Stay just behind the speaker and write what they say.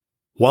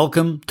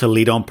Welcome to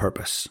Lead on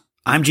Purpose.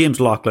 I'm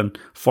James Laughlin,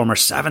 former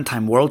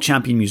 7-time world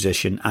champion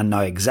musician and now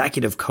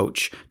executive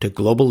coach to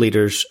global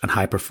leaders and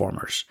high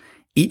performers.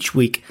 Each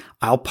week,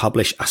 I'll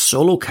publish a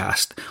solo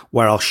cast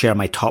where I'll share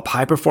my top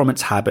high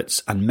performance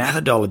habits and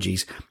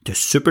methodologies to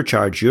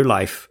supercharge your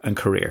life and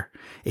career.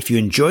 If you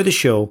enjoy the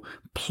show,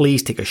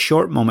 please take a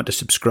short moment to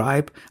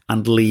subscribe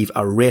and leave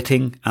a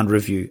rating and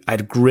review.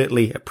 I'd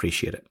greatly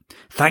appreciate it.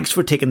 Thanks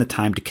for taking the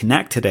time to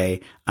connect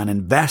today and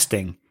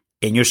investing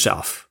in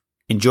yourself.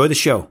 Enjoy the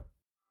show.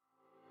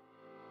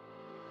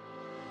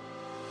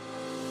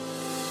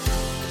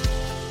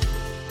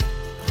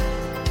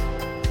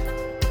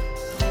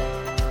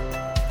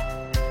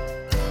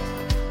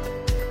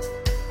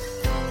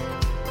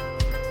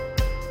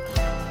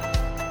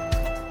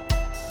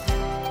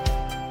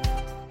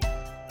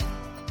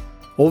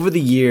 Over the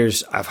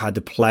years, I've had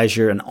the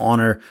pleasure and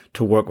honor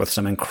to work with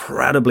some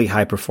incredibly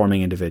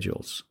high-performing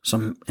individuals,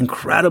 some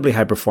incredibly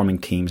high-performing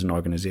teams and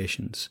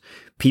organizations,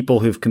 people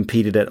who've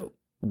competed at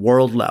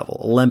world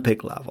level,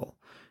 Olympic level,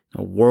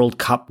 World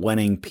Cup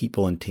winning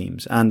people and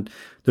teams. And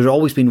there's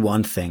always been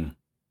one thing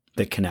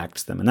that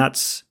connects them, and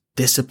that's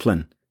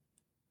discipline.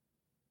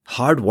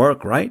 Hard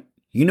work, right?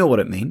 You know what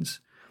it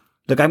means.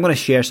 Look, I'm going to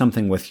share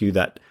something with you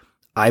that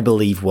I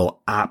believe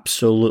will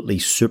absolutely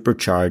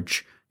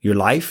supercharge your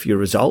life, your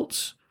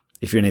results.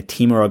 If you're in a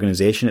team or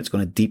organization, it's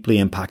going to deeply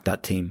impact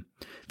that team.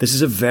 This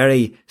is a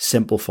very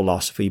simple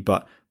philosophy,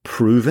 but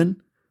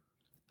proven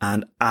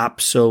and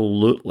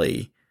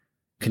absolutely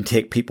can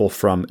take people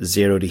from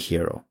zero to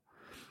hero.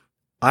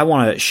 I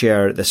want to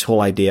share this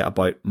whole idea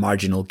about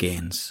marginal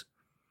gains.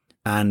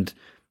 And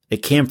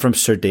it came from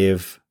Sir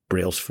Dave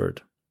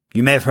Brailsford.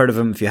 You may have heard of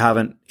him. If you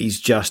haven't, he's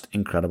just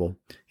incredible.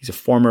 He's a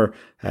former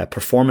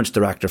performance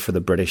director for the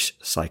British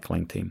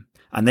cycling team.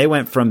 And they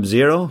went from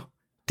zero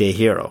to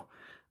hero.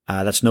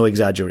 That's no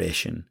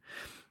exaggeration.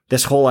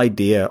 This whole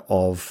idea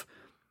of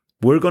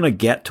we're going to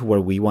get to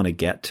where we want to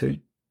get to,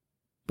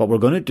 but we're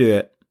going to do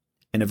it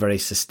in a very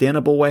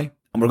sustainable way.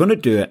 And we're going to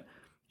do it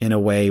in a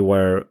way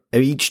where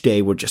each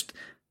day we're just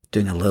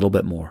doing a little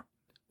bit more.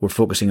 We're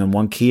focusing on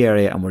one key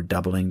area and we're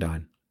doubling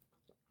down.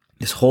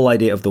 This whole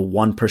idea of the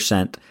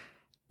 1%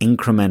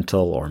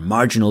 incremental or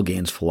marginal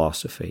gains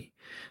philosophy.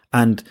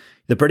 And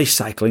the British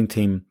cycling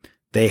team,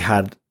 they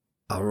had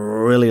a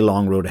really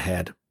long road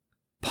ahead,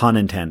 pun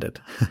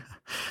intended.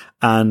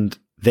 And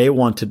they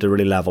wanted to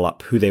really level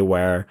up who they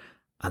were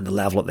and the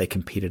level that they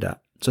competed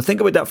at. So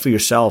think about that for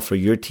yourself or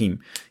your team.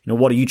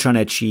 What are you trying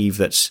to achieve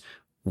that's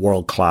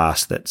world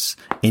class, that's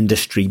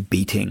industry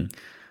beating?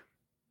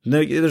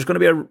 There's going to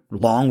be a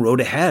long road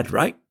ahead,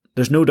 right?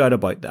 There's no doubt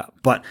about that.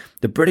 But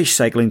the British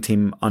cycling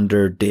team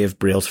under Dave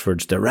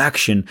Brailsford's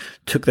direction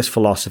took this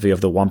philosophy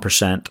of the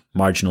 1%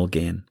 marginal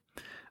gain.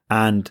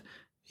 And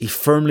he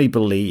firmly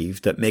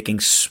believed that making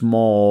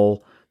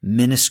small,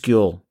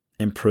 minuscule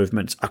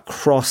improvements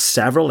across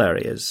several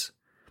areas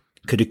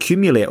could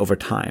accumulate over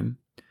time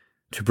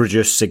to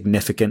produce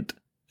significant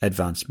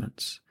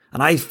advancements.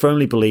 And I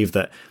firmly believe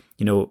that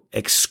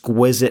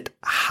exquisite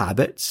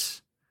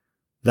habits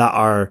that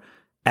are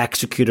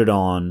executed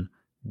on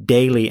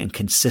daily and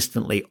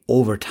consistently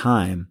over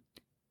time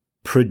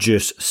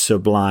produce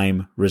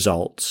sublime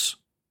results.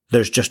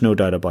 There's just no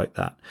doubt about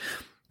that.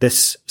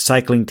 This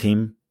cycling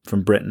team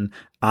from Britain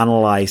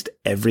analyzed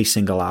every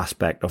single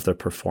aspect of their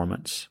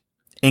performance,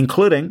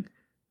 including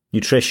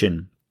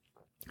nutrition,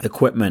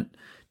 equipment,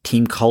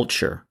 team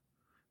culture,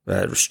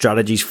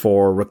 strategies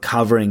for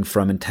recovering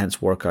from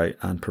intense workout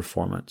and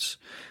performance.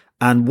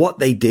 And what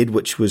they did,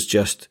 which was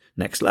just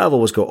next level,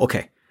 was go,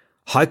 okay,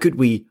 how could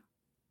we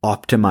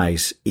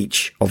optimize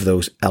each of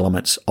those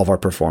elements of our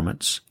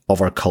performance,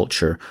 of our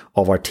culture,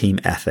 of our team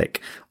ethic,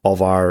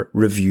 of our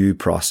review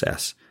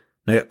process?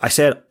 Now, I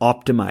said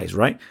optimize,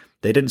 right?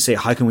 They didn't say,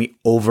 how can we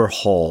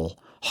overhaul?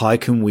 How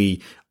can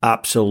we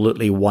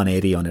absolutely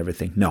 180 on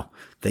everything? No,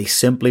 they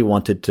simply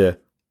wanted to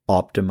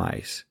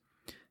optimize.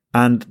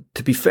 And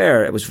to be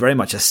fair, it was very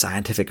much a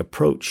scientific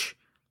approach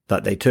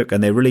that they took,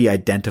 and they really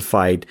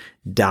identified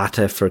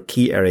data for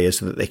key areas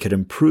so that they could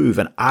improve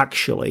and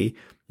actually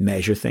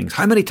measure things.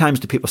 How many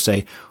times do people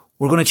say,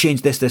 we're going to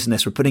change this, this, and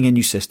this, we're putting in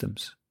new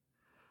systems,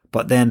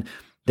 but then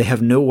they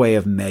have no way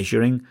of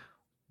measuring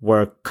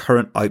where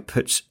current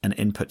outputs and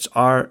inputs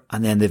are,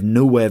 and then they've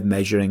no way of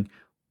measuring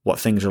what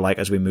things are like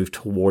as we move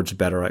towards a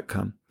better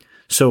outcome.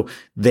 So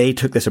they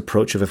took this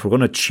approach of, if we're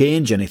going to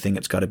change anything,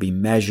 it's got to be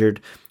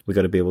measured. We've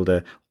got to be able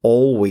to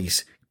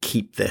always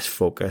keep this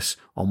focus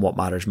on what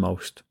matters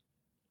most.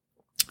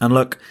 And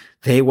look,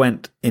 they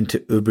went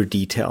into uber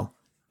detail,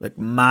 like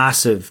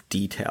massive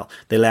detail.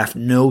 They left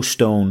no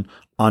stone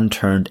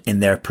unturned in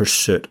their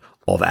pursuit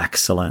of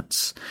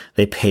excellence.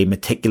 They pay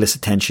meticulous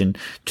attention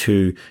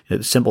to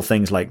simple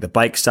things like the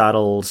bike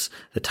saddles,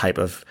 the type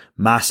of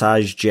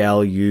massage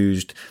gel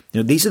used.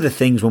 These are the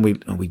things when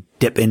we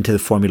dip into the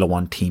Formula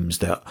One teams,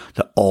 the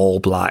All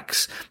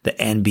Blacks, the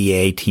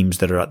NBA teams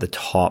that are at the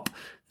top.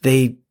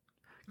 They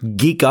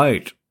geek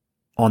out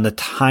on the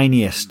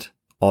tiniest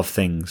of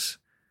things,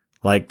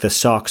 like the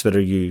socks that are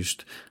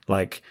used,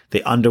 like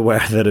the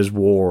underwear that is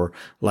wore,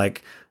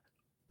 like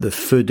the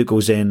food that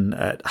goes in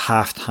at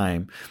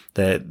halftime,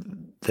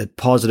 the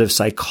positive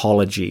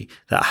psychology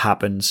that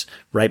happens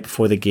right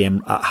before the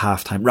game at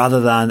halftime, rather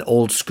than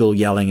old school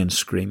yelling and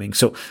screaming.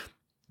 So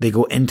they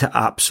go into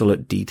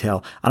absolute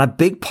detail. And a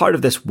big part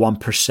of this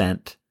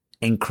 1%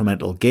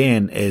 incremental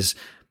gain is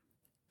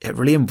it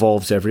really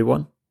involves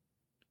everyone.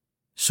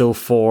 So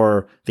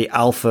for the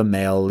alpha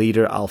male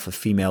leader, alpha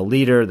female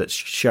leader that's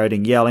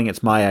shouting, yelling,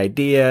 it's my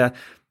idea,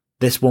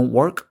 this won't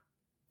work.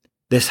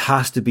 This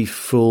has to be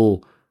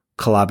full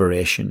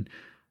collaboration.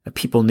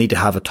 People need to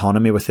have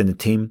autonomy within the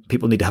team.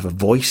 People need to have a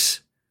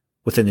voice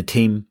within the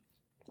team.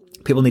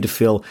 People need to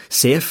feel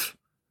safe,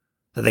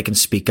 that they can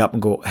speak up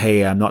and go,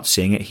 hey, I'm not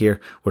seeing it here.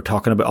 We're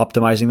talking about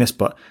optimizing this,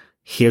 but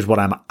here's what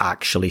I'm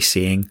actually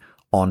seeing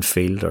on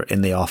field or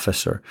in the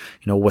office or,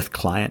 with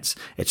clients.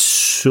 It's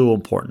so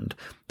important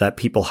that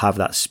people have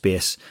that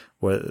space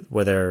where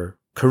they're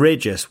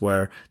courageous,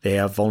 where they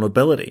have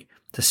vulnerability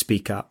to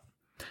speak up.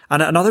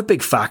 And another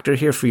big factor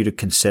here for you to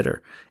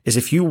consider is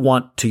if you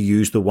want to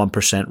use the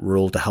 1%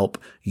 rule to help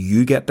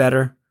you get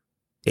better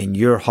in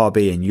your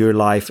hobby, in your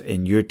life,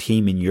 in your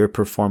team, in your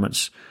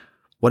performance,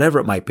 whatever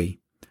it might be.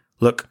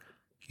 Look,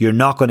 you're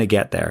not going to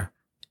get there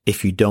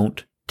if you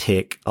don't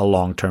take a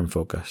long-term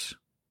focus.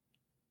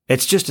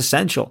 It's just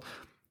essential.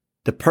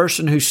 The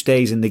person who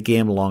stays in the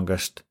game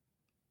longest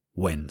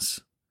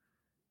wins.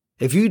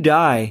 If you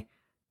die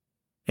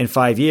in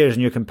 5 years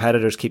and your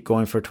competitors keep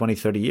going for 20,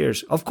 30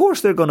 years, of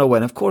course they're going to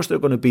win. Of course they're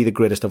going to be the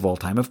greatest of all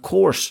time. Of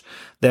course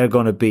they're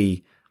going to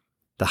be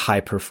the high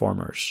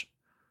performers.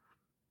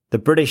 The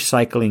British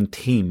cycling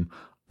team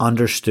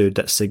understood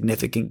that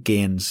significant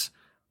gains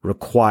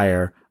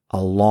require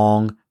a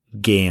long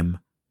game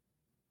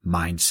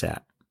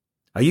mindset.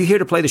 Are you here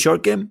to play the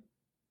short game?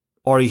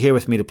 Or are you here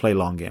with me to play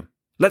long game?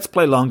 Let's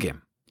play long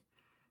game.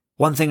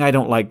 One thing I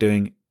don't like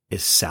doing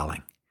is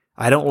selling.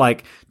 I don't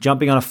like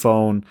jumping on a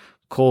phone,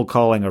 cold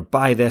calling, or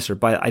buy this or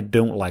buy that. I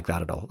don't like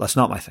that at all. That's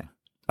not my thing.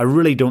 I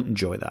really don't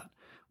enjoy that.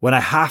 When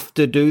I have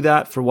to do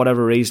that for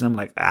whatever reason, I'm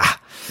like,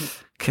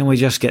 can we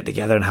just get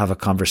together and have a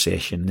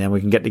conversation? And then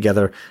we can get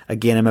together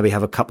again and maybe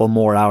have a couple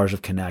more hours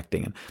of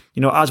connecting.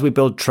 And, as we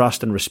build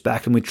trust and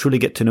respect and we truly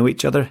get to know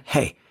each other,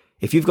 hey,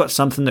 if you've got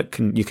something that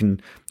you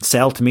can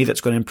sell to me that's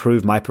going to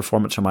improve my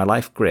performance or my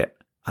life, great.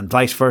 And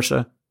vice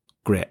versa,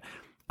 great.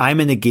 I'm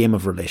in the game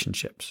of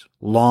relationships.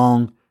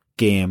 Long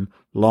game,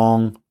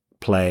 long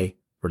play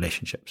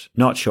relationships,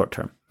 not short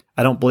term.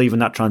 I don't believe in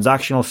that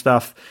transactional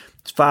stuff.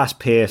 It's fast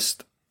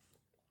paced.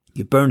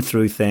 You burn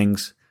through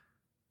things.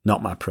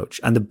 Not my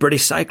approach. And the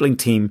British cycling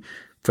team,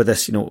 for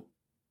this,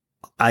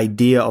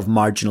 idea of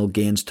marginal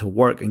gains to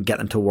work and get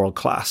them to world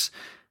class,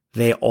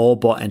 they all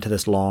bought into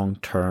this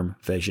long-term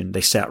vision.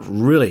 They set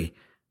really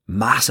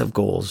massive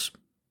goals,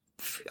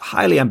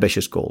 highly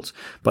ambitious goals,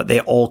 but they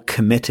all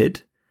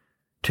committed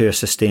to a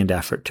sustained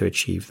effort to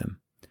achieve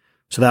them.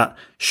 So that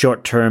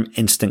short-term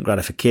instant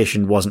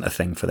gratification wasn't a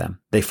thing for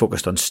them. They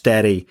focused on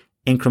steady,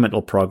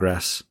 incremental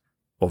progress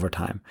over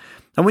time.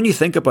 And when you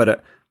think about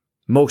it,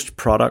 most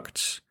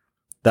products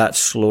that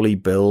slowly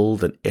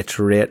build and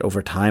iterate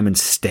over time and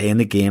stay in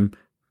the game,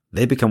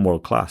 they become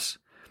world-class.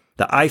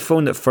 The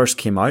iPhone that first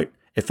came out,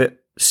 if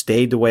it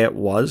stayed the way it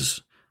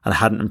was and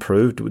hadn't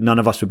improved, none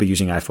of us would be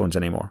using iPhones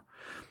anymore.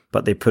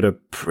 But they put a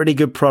pretty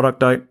good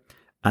product out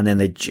and then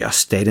they just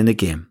stayed in the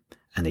game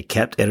and they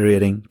kept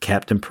iterating,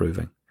 kept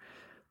improving.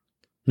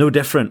 No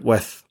different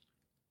with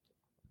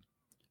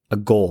a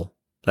goal.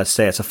 Let's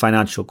say it's a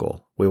financial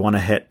goal. We want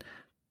to hit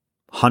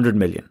 100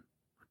 million,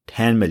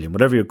 10 million,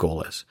 whatever your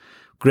goal is.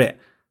 Great.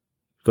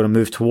 You're going to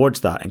move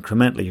towards that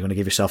incrementally. You're going to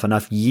give yourself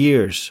enough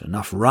years,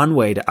 enough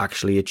runway to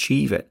actually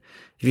achieve it.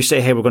 If you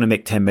say, hey, we're going to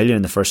make 10 million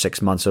in the first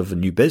 6 months of a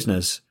new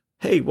business,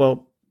 hey,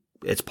 well,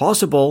 it's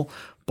possible,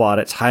 but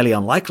it's highly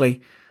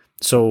unlikely.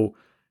 So,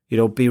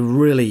 be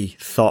really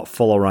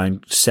thoughtful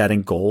around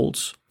setting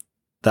goals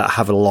that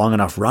have a long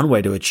enough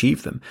runway to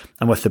achieve them.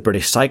 And with the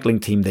British cycling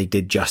team, they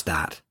did just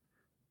that.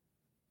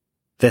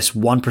 This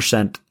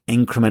 1%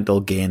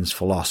 incremental gains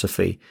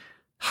philosophy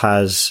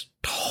has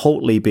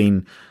totally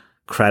been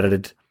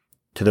credited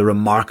to the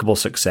remarkable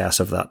success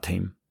of that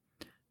team.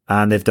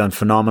 And they've done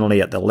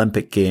phenomenally at the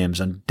Olympic Games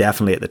and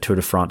definitely at the Tour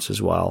de France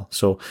as well.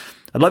 So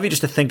I'd love you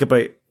just to think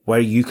about where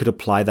you could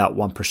apply that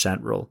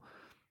 1% rule.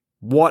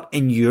 What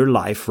in your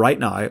life right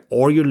now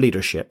or your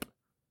leadership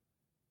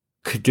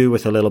could do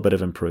with a little bit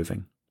of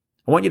improving.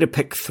 I want you to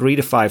pick 3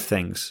 to 5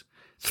 things.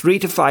 3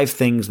 to 5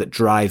 things that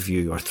drive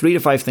you, or 3 to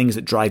 5 things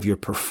that drive your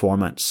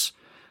performance.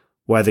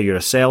 Whether you're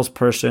a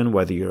salesperson,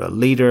 whether you're a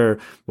leader,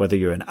 whether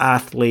you're an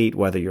athlete,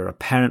 whether you're a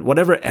parent,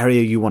 whatever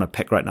area you want to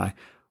pick right now.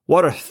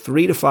 What are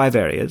 3 to 5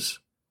 areas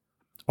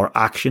or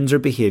actions or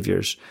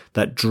behaviors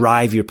that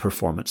drive your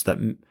performance, that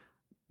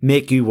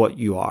make you what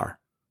you are?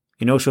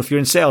 So if you're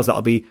in sales,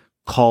 that'll be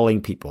calling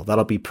people.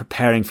 That'll be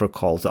preparing for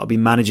calls. That'll be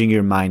managing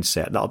your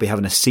mindset. That'll be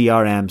having a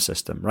CRM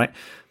system, right?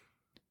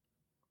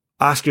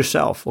 Ask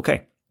yourself,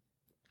 okay,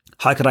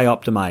 how could I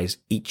optimize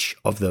each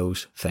of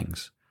those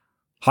things?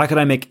 How could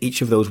I make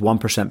each of those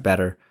 1%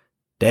 better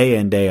day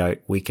in, day out,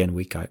 week in,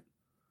 week out?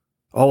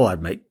 Oh, I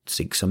might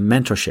seek some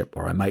mentorship,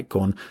 or I might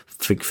go and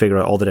figure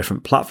out all the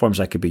different platforms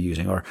I could be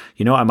using, or,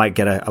 I might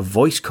get a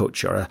voice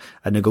coach or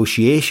a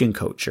negotiation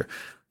coach, or,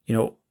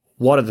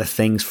 what are the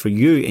things for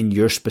you in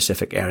your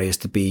specific areas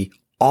to be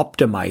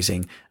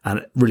optimizing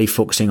and really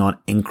focusing on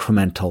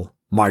incremental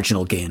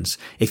marginal gains.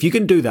 If you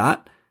can do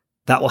that,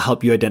 that will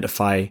help you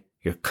identify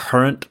your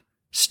current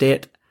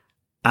state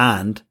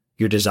and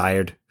your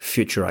desired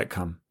future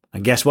outcome.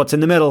 And guess what's in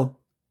the middle?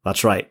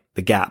 That's right,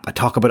 the gap. I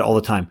talk about it all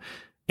the time.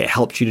 It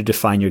helps you to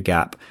define your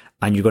gap,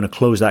 and you're going to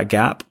close that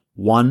gap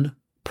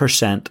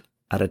 1%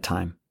 at a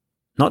time.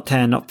 Not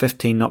 10, not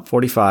 15, not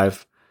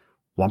 45,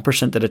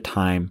 1% at a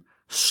time,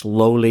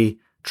 slowly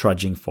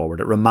trudging forward.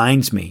 It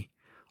reminds me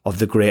of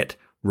the great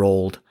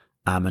Roald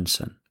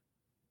Amundsen.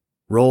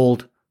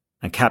 Roald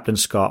and Captain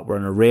Scott were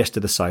in a race to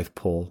the South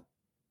Pole.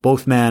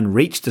 Both men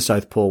reached the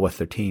South Pole with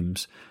their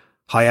teams.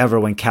 However,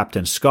 when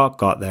Captain Scott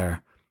got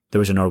there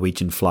was a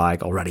Norwegian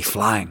flag already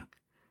flying.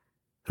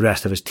 The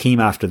rest of his team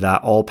after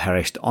that all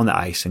perished on the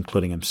ice,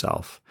 including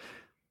himself.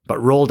 But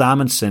Roald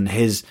Amundsen,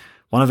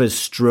 one of his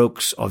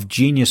strokes of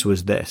genius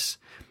was this.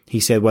 He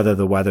said, whether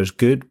the weather's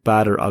good,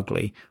 bad, or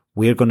ugly,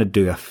 we're going to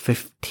do a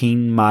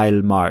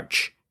 15-mile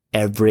march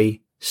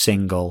every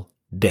single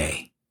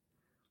day.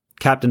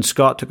 Captain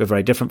Scott took a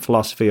very different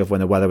philosophy of when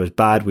the weather was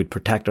bad, we'd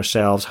protect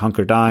ourselves,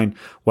 hunker down.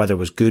 Weather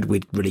was good,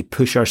 we'd really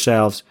push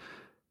ourselves.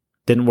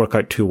 Didn't work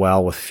out too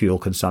well with fuel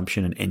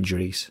consumption and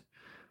injuries.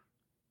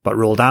 But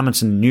Roald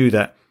Amundsen knew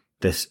that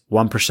this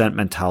 1%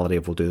 mentality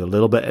of we'll do a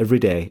little bit every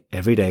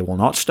day, will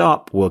not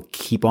stop, we'll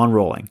keep on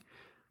rolling.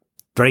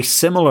 Very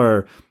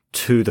similar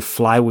to the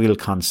flywheel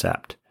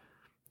concept.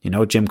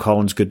 Jim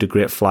Collins' Good to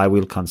Great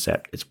flywheel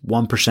concept. It's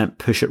 1%,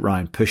 push it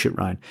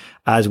round.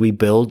 As we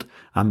build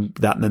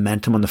that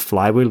momentum on the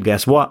flywheel,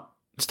 guess what?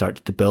 It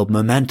starts to build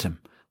momentum.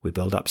 We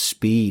build up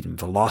speed and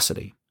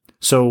velocity.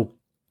 So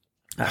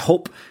I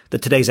hope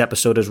that today's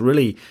episode has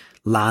really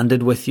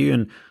landed with you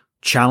and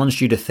challenged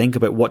you to think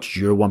about what's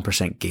your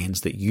 1% gains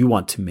that you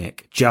want to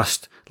make,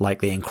 just like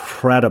the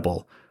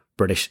incredible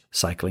British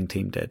cycling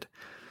team did.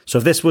 So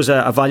if this was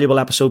a valuable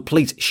episode,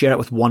 please share it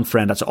with one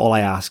friend. That's all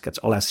I ask.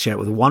 Share it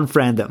with one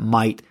friend that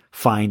might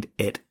find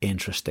it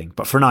interesting.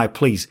 But for now,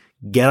 please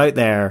get out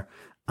there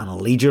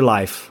and lead your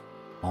life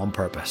on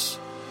purpose.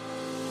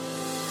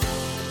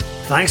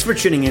 Thanks for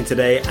tuning in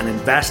today and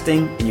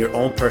investing in your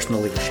own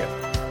personal leadership.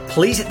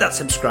 Please hit that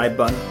subscribe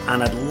button,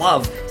 and I'd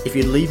love if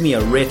you'd leave me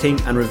a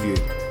rating and review.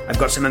 I've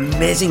got some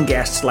amazing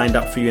guests lined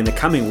up for you in the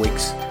coming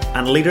weeks.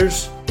 And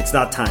leaders, it's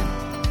that time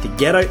to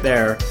get out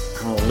there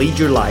and lead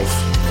your life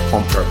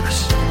on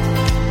purpose.